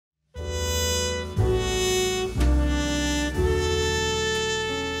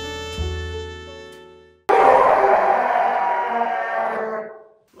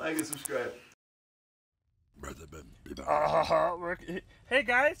and subscribe. Hey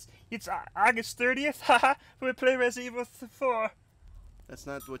guys, it's August 30th. Haha, we play Resident Evil 4. That's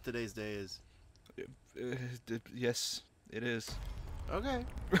not what today's day is. Yes, it is. Okay.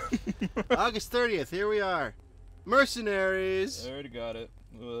 August 30th, here we are. Mercenaries! I already got it.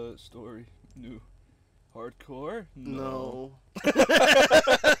 Story. New. Hardcore? No.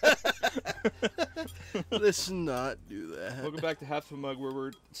 Let's not do that. Welcome back to Half a Mug, where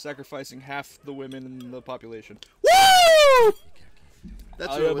we're sacrificing half the women in the population. Woo!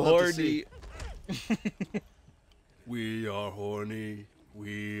 That's I what am we love to horny. see. We are horny.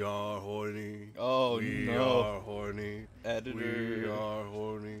 We are horny. Oh we no. We are horny. Editor. We are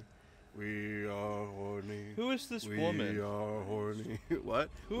horny. We are horny. Who is this woman? We are horny. What?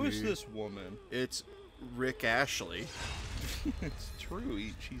 Who is this woman? It's Rick Ashley. It's true.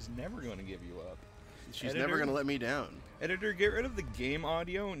 She's never going to give you up. She's never going to let me down. Editor, get rid of the game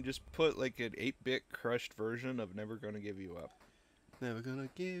audio and just put like an 8-bit crushed version of Never Gonna Give You Up. Never gonna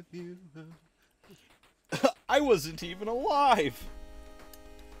give you up. I wasn't even alive!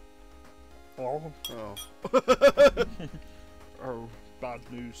 Oh. Oh. Oh, bad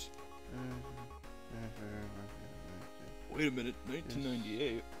news. Wait a minute,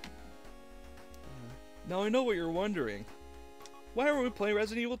 1998. Now I know what you're wondering. Why are we playing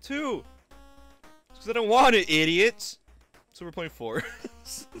Resident Evil 2? Because I don't want it, idiots! So we're playing 4.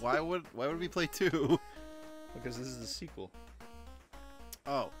 Why would we play 2? Because this is the sequel.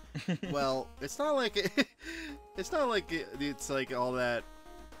 Oh. Well, it's not like it's like all that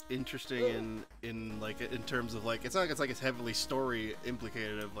interesting in terms of like, it's not like it's heavily story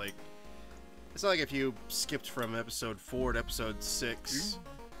implicated of like, it's not like if you skipped from episode 4 to episode 6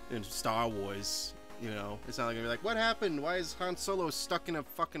 in Star Wars, you know, it's not like you're like, what happened? Why is Han Solo stuck in a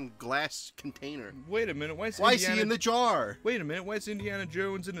fucking glass container? Wait a minute, why is he in the jar? Wait a minute, why is Indiana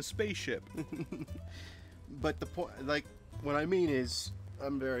Jones in a spaceship? But the point, like, what I mean is,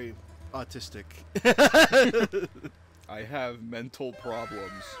 I'm very autistic. I have mental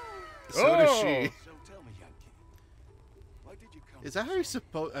problems. So does she. Is that how you're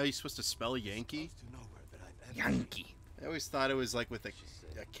supposed to spell Yankee? Yankee. I always thought it was like with a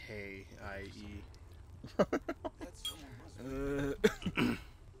K-I-E.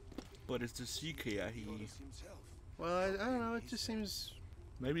 But it's a C-K-I-E. Well, I don't know, it just seems...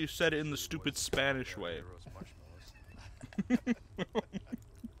 Maybe you said it in the stupid Spanish way.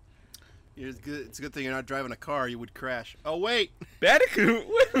 It's a good thing you're not driving a car, you would crash. Oh, wait! Bandicoot!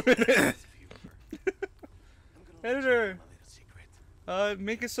 Wait a minute! Editor!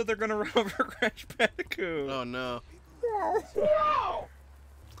 Make it so they're gonna run over Crash Bandicoot! Oh, no.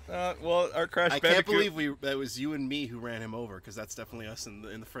 Well, our Crash Bandicoot... I can't believe that was you and me who ran him over, because that's definitely us in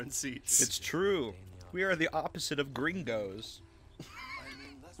the front seats. It's true. We are the opposite of gringos.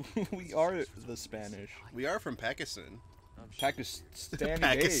 We are the Spanish. We are from Pakistan.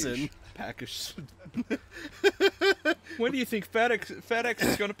 Pakistan. Pakistan. When do you think FedEx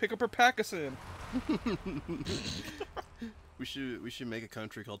is going to pick up her Pakistan? We should make a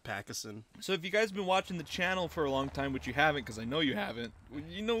country called Pakistan. So if you guys have been watching the channel for a long time, which you haven't, because I know you haven't,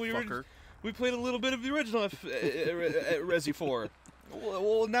 you know we played a little bit of the original Resi 4.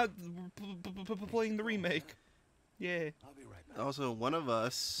 Well, now we're playing the remake. Yeah. Also, one of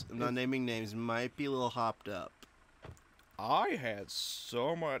us, I'm not naming names, might be a little hopped up. I had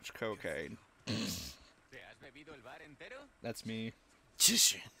so much cocaine. That's me.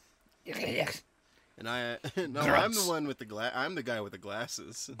 And I'm the one with the I'm the guy with the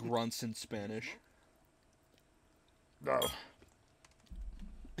glasses. Grunts in Spanish. No.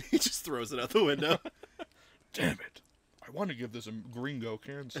 He just throws it out the window. Damn it. I want to give this a gringo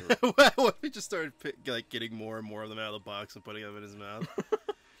cancer. What if he just started getting more and more of them out of the box and putting them in his mouth?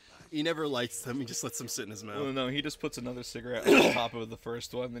 He never lights them, he just lets them sit in his mouth. Well, no, he just puts another cigarette on the top of the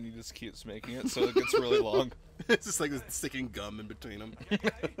first one, then he just keeps making it, so it gets really long. It's just like sticking gum in between them.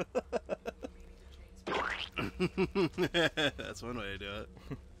 That's one way to do it.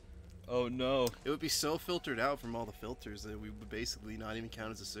 Oh no. It would be so filtered out from all the filters that we would basically not even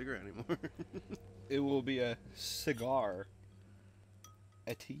count as a cigarette anymore. It will be a cigar.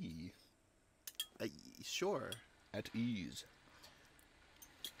 At ease. Sure. At ease.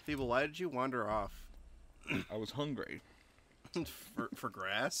 Feeble, why did you wander off? I was hungry. for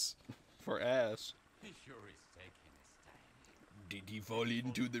grass? For ass. Did he fall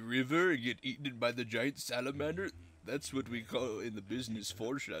into the river and get eaten by the giant salamander? That's what we call in the business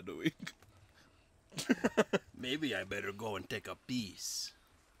foreshadowing. Maybe I better go and take a piece.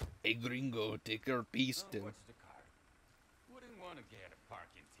 Hey gringo, take your piece then. Wouldn't want to get a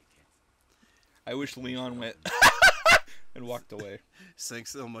parking ticket. I wish Leon went and walked away.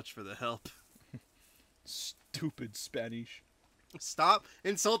 Thanks so much for the help. Stupid Spanish. Stop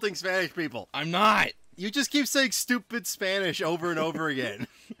insulting Spanish people. I'm not. You just keep saying stupid Spanish over and over again.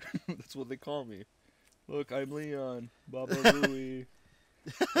 That's what they call me. Look, I'm Leon. Baba Booey.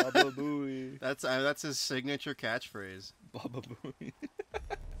 Baba Booey. That's his signature catchphrase. Baba Booey.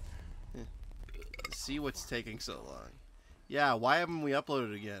 See what's taking so long. Yeah, why haven't we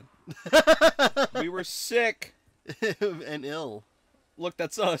uploaded again? We were sick. And ill. Look,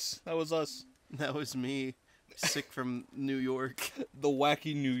 that's us. That was us. That was me. Sick from New York. The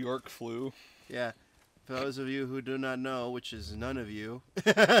wacky New York flu. Yeah. For those of you who do not know, which is none of you.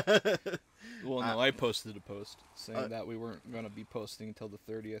 Well, no, I posted a post saying that we weren't going to be posting until the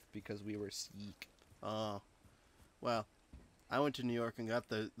 30th because we were sick. Oh. Well, I went to New York and got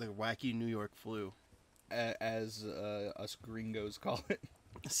the wacky New York flu. As us gringos call it.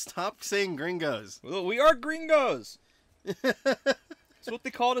 Stop saying gringos. Well, we are gringos! That's what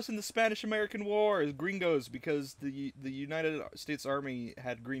they called us in the Spanish-American War, is gringos, because the United States Army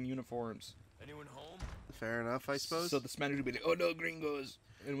had green uniforms. Anyone home? Fair enough, I suppose. So the Spanish would be like, oh no, gringos!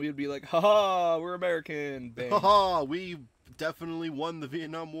 And we would be like, haha, we're American! Bang. Haha, we definitely won the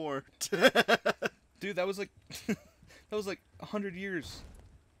Vietnam War. Dude, that was like 100 years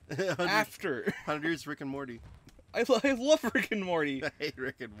after. 100 years Rick and Morty. I love Rick and Morty. I hate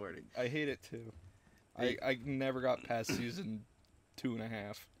Rick and Morty. I hate it too. I never got past season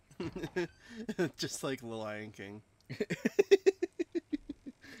 2.5. Just like The Lion King.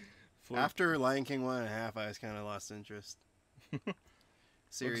 After Lion King 1.5, I was kind of lost interest.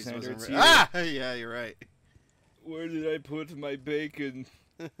 Series Alexander, wasn't it's Yeah, you're right. Where did I put my bacon?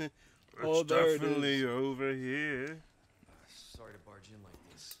 It's there it definitely is. over here. Sorry to barge in like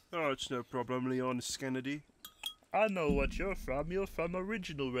this. Oh, it's no problem, Leon Kennedy. I know what you're from. You're from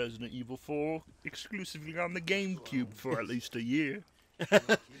original Resident Evil 4, exclusively on the GameCube for at least a year.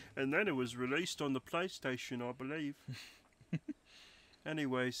 And then it was released on the PlayStation, I believe.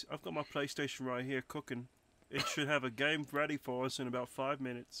 Anyways, I've got my PlayStation right here cooking. It should have a game ready for us in about 5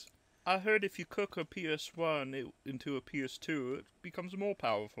 minutes. I heard if you cook a PS1 into a PS2, it becomes more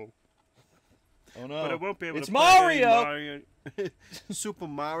powerful. Oh no. But it won't be able It's to play any Mario! Super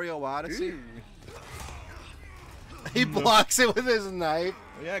Mario Odyssey. He blocks it with his knife.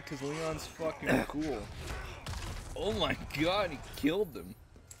 Yeah, because Leon's fucking cool. Oh my god, he killed them.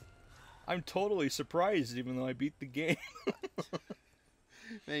 I'm totally surprised, even though I beat the game.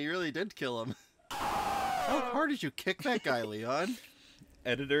 Man, you really did kill him. How hard did you kick that guy, Leon?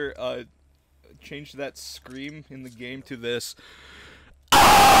 Editor, change that scream in the game to this.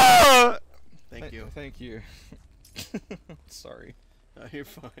 Thank you. Thank you. Sorry. Oh, you're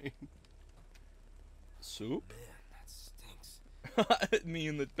fine. Soup? Man, that stinks. Me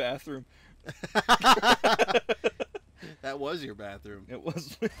in the bathroom. That was your bathroom. It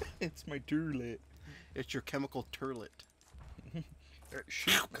was. It's my toilet. It's your chemical turlet.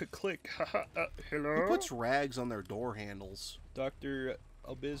 Shoot, click. Hello? Who puts rags on their door handles? Dr.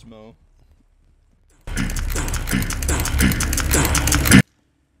 Albismo.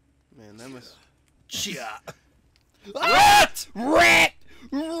 Man, that must... Rat! Rat!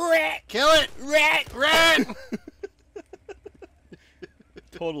 Rat! Kill it! Rat! Rat!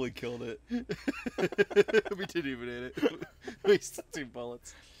 Totally killed it. We didn't even hit it. We wasted 2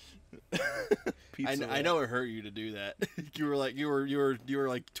 bullets. I know it hurt you to do that. You were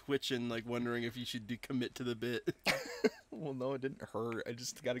like twitching, like wondering if you should commit to the bit. Well, no, it didn't hurt. I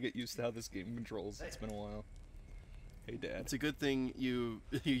just got to get used to how this game controls. It's been a while. Hey, Dad. It's a good thing you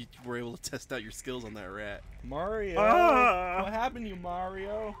were able to test out your skills on that rat. Mario! Ah! What happened to you,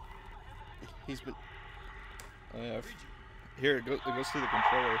 Mario? He's been... Oh, yeah. Here, it goes through the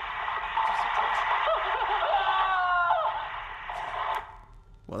controller.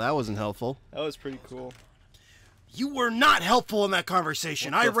 Well, that wasn't helpful. That was pretty cool. You were not helpful in that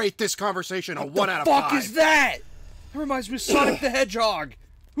conversation. I rate this conversation a 1 out of 5. What the fuck is that? That reminds me of Sonic the Hedgehog.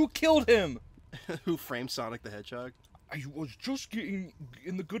 Who killed him? Who framed Sonic the Hedgehog? I was just getting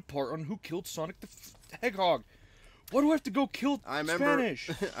in the good part on who killed Sonic the Hedgehog. Why do I have to go kill Spanish?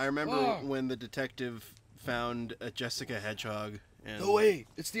 I remember when the detective found a Jessica Hedgehog. And... No way.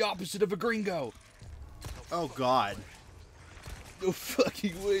 It's the opposite of a gringo. Oh, God. No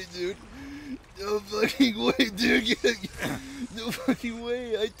fucking way, dude. No fucking way, dude. No fucking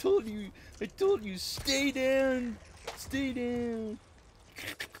way. I told you. Stay down. Stay down.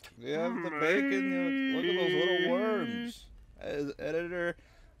 You have the bacon. Look at those little worms. As editor,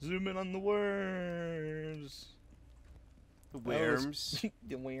 zoom in on the worms. The worms.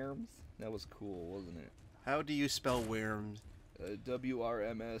 The worms. That was cool, wasn't it? How do you spell worms?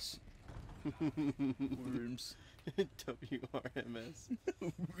 WRMS. Worms. WRMS.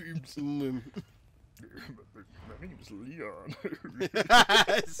 My name's Leon.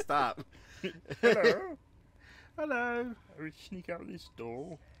 Stop. Hello. Hello. I would sneak out this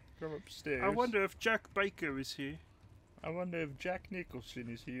door. Come upstairs. I wonder if Jack Baker is here. I wonder if Jack Nicholson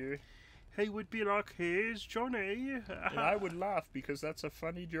is here. He would be like, here's Johnny. And I would laugh because that's a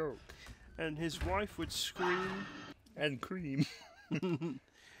funny joke. And his wife would scream. And cream.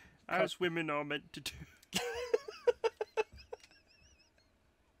 As women are meant to do.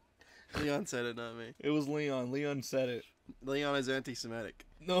 Leon said it, not me. It was Leon. Leon said it. Leon is anti-Semitic.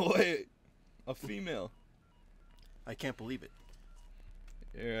 No way. A female. I can't believe it.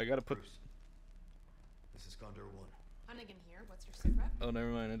 Here, I gotta put. Bruce, this is Condor 1. Hunnigan here. What's your sit rep? Oh, never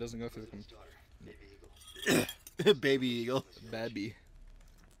mind. It doesn't go through the His daughter, Baby Eagle. Baby eagle. Babby.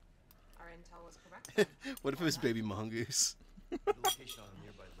 Our intel was correct. What if it was baby mongoose? The location on a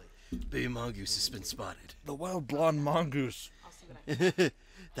nearby lake. Baby mongoose has been spotted. The wild blonde mongoose. I'll see what I can.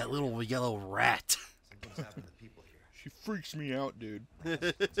 That little yellow rat. Something's happened to people here. She freaks me out, dude.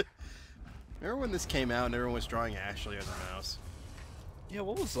 Remember when this came out and everyone was drawing Ashley as a mouse? Yeah,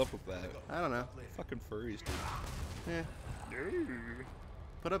 what was up with that? I don't know. Fucking furries, dude. Yeah. No.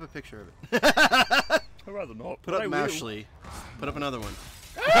 Put up a picture of it. I'd rather not. Put up Ashley. Put up another one.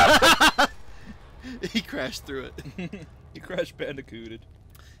 He crashed through it. He crash bandicooted.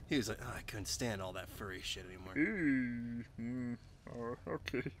 He was like, oh, I couldn't stand all that furry shit anymore. Ooh. Oh,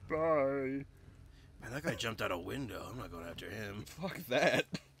 okay. Bye. Man, that guy jumped out a window. I'm not going after him. Fuck that.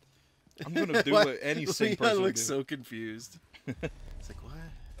 I'm gonna do what any sane person would looks do. so confused. It's like, what?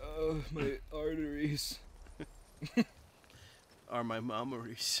 Oh, my arteries. Are my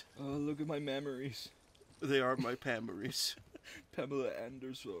memories. Oh, look at my memories. They are my memories. Pamela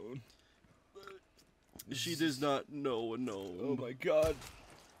Anderson. She does not know a gnome. Oh my god.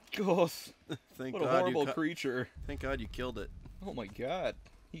 Goth. Thank What a God horrible you creature. Thank God you killed it. Oh my god.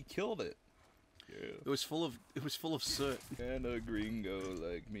 He killed it. Yeah. It was full of soot. And a gringo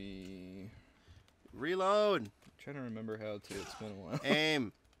like me. Reload. I'm trying to remember how to. It's been a while.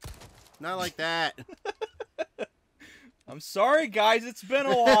 Aim. Not like that. I'm sorry, guys. It's been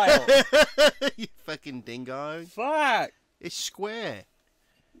a while. You fucking dingo. Fuck. It's square.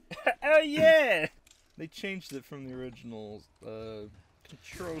 Oh, yeah. They changed it from the original.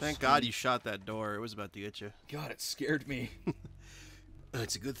 Control. Thank God you shot that door. It was about to get you. God, it scared me.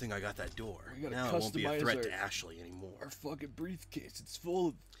 It's a good thing I got that door. We gotta Now it won't be a customize threat our- to Ashley Our anymore. fucking briefcase. It's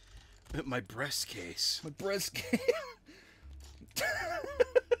full of My breast case. my breast case.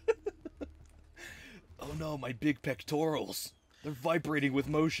 Oh no, my big pectorals. They're vibrating with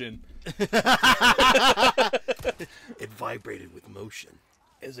motion. It vibrated with motion.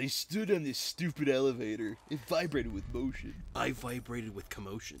 As I stood on this stupid elevator, it vibrated with motion. I vibrated with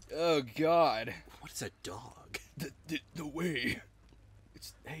commotion. Oh god. What is a dog? No way.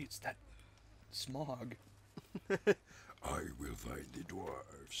 It's that smog. I will find the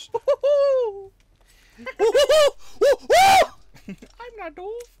dwarves. I'm not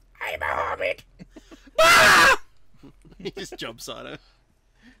doof. I'm a hobbit. He just jumps on it.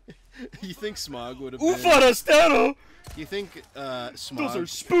 You think Smog would have Ufa been... Steno! You think Smog... Those are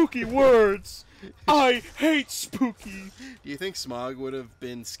spooky words. I hate spooky. Do you think Smog would have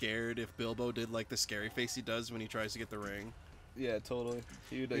been scared if Bilbo did like the scary face he does when he tries to get the ring? Yeah, totally.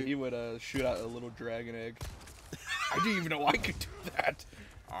 He would shoot out a little dragon egg. I didn't even know I could do that.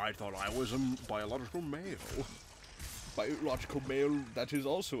 I thought I was a biological male. Biological male that is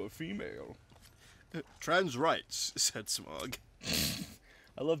also a female. Trans rights, said Smog.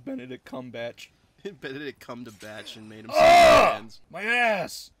 I love Benedict Cumberbatch. Benedict come to batch and made him hands. My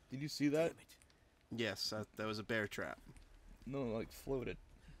ass! Did you see that? Yes, that was a bear trap. No, like floated.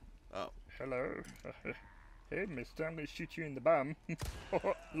 Oh. Hello. Hey, mister, I'm gonna shoot you in the bum.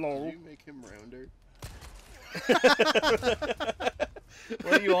 Lol. Did you make him rounder?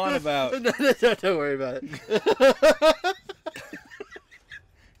 What are you on about? Don't worry about it.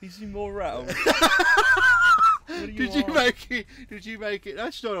 He's more round. What are you Did you on? make it? Did you make it?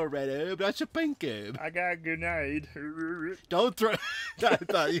 That's not a red herb. That's a pink herb. I got a grenade. Don't throw. I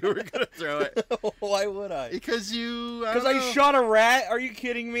thought you were gonna throw it Why would I? because you. Because I shot a rat? Are you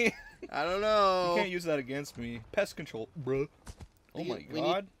kidding me? I don't know. You can't use that against me. Pest control, bruh. Oh my We need-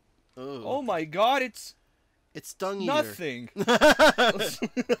 god. Oh, Oh my god, it's it's dung eater. nothing.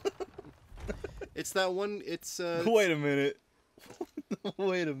 It's that one. It's Wait a minute.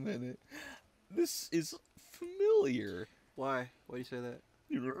 Wait a minute. This is familiar. Why? Why do you say that?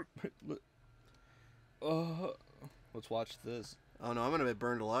 Let's watch this. Oh no, I'm gonna get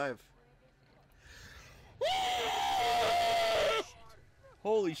burned alive.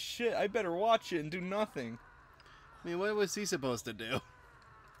 Holy shit, I better watch it and do nothing. I mean, what was he supposed to do?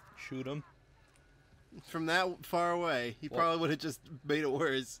 Shoot him. From that far away, he probably would have just made it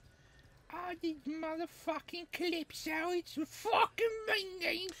worse. Oh, these motherfucking Calypso, it's fucking my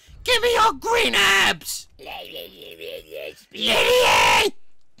name. Give me your green abs!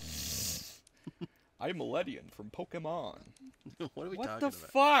 I'm Meledian from Pokemon. What are we What talking the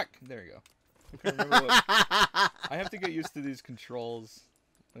about? fuck? There you go. I can't remember what... I have to get used to these controls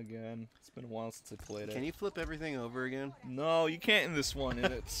again. It's been a while since I played it. Can you flip everything over again? No, you can't in this one,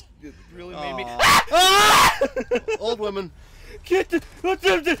 and it really made me... Old woman. Get the...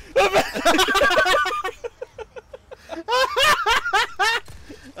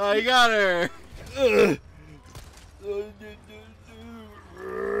 Oh, you got her.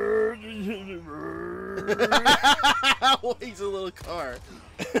 He's a little car.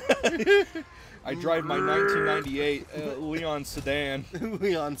 I drive my 1998 Leon sedan.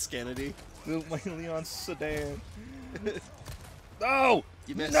 Leon Scannity. My Leon sedan. No!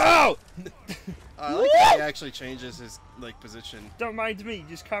 You missed. No! I like how he actually changes his position. Don't mind me,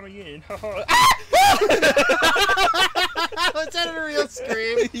 just coming in. Was that a real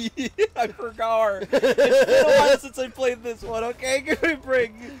scream? Yeah, I forgot. It's been a while since I played this one. Okay, give me a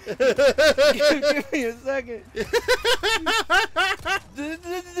break. Give me a second.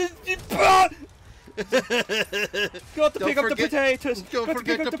 Got to pick up the potatoes. Don't Got to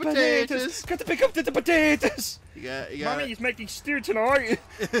forget pick up the the potatoes. Got to pick up the potatoes. You got Mommy is making stew tonight.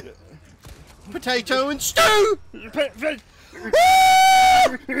 potato and stew.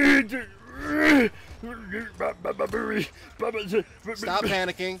 Stop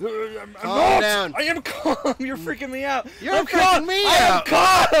panicking. Calm down. I am calm. You're freaking me out. You're I'm freaking calm. me I am out.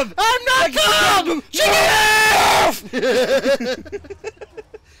 calm. I'm not calm.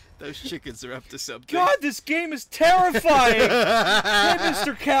 Those chickens are up to something. God, this game is terrifying. Hey,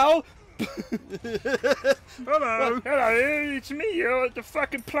 Mr. Cow. Hello, it's me, you're at the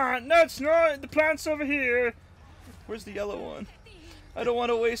fucking plant. No, it's not. The plant's over here. Where's the yellow one? I don't want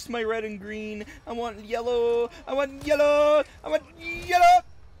to waste my red and green. I want yellow. I want yellow. I want yellow.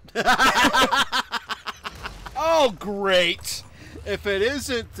 Oh, great. If it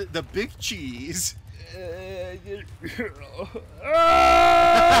isn't the big cheese.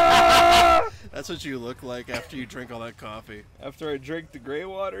 That's what you look like after you drink all that coffee. After I drink the gray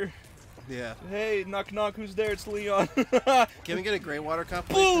water. Yeah. Hey, knock knock, who's there? It's Leon. Can we get a gray water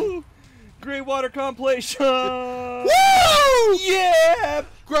compilation? Woo! Gray water compilation. Woo! Yeah!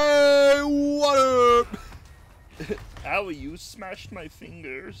 Gray water! Owie, you smashed my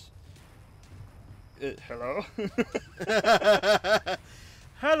fingers. Hello?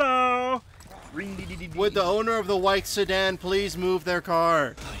 Hello. Ring dee dee dee dee. Would the owner of the white sedan please move their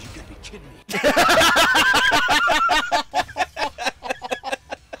car? Oh, you gotta be kidding me.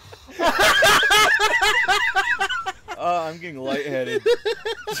 I'm getting lightheaded.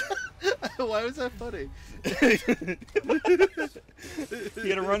 Why was that funny? He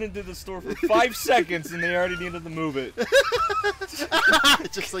had to run into the store for 5 seconds and they already needed to move it.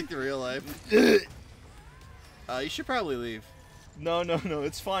 Just like the real life. You should probably leave. No, no, no,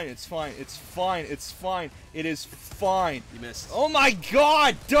 it's fine, it's fine, it's fine, it's fine, it is fine. You missed. Oh my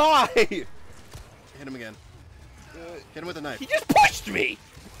god, die! Hit him again. Hit him with a knife. He just pushed me!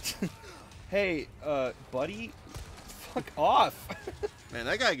 Hey, buddy, fuck off. Man,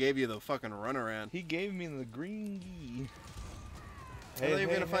 that guy gave you the fucking runaround. He gave me the green key. How are you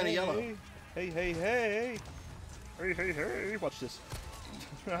gonna find a yellow? Hey, hey, hey. Hey, hey, hey. Watch this.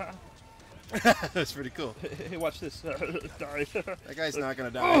 That's pretty cool. Hey, watch this. Die. That guy's not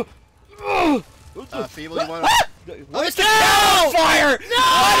gonna die. Feeble, you want to... Oh, it's on fire! No!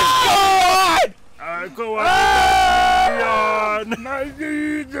 Let it go on! Go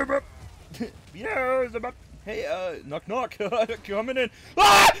on. Yeah, Hey, knock knock. Coming in.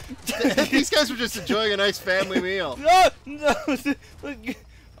 Ah! These guys were just enjoying a nice family meal. No, no.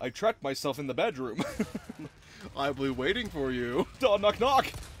 I trapped myself in the bedroom. I'll be waiting for you. Oh, knock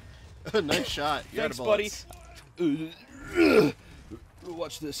knock. Nice shot. You Thanks, had buddy. bullets.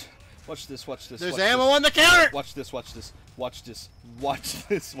 Watch this. Watch this. Watch this. There's watch ammo this. on the counter. Watch this. Watch this. Watch this. Watch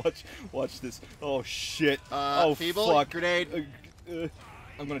this. Watch this. Oh shit. Oh Feeble, fuck. grenade.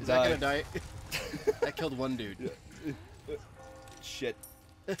 I'm gonna Is die. that gonna die? That killed one dude. Shit.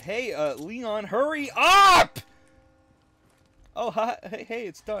 Hey, Leon, hurry up! Oh, hi. Hey,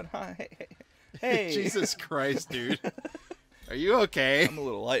 it's done. Hi. Hey. Jesus Christ, dude. Are you okay? I'm a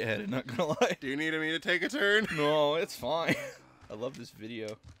little lightheaded, not gonna lie. Do you need me to take a turn? No, it's fine. I love this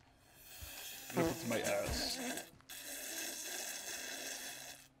video. Look into my ass.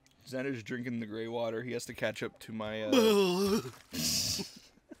 Xander's drinking the gray water. He has to catch up to my,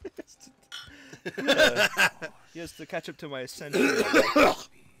 He has to catch up to my ascension.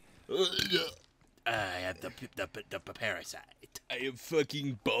 I have the parasite. I am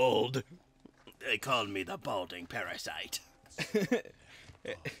fucking bald. They called me the balding parasite.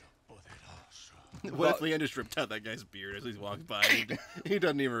 What if Leander stripped out that guy's beard as he walks by? He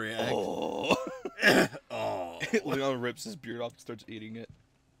doesn't even react. Oh. Oh. Leon rips his beard off and starts eating it.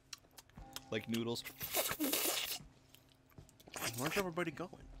 Like noodles. Where's everybody going?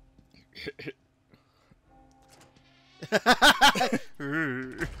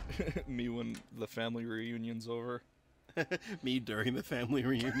 Me when the family reunion's over. Me during the family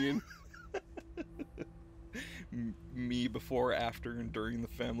reunion. Me before, after, and during the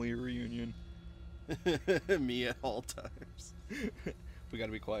family reunion. Me at all times. We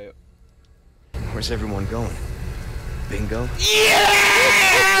gotta be quiet. Where's everyone going? Bingo?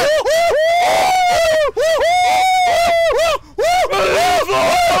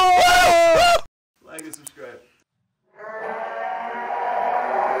 Like and subscribe.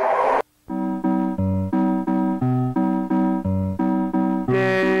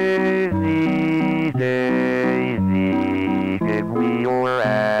 Daily day.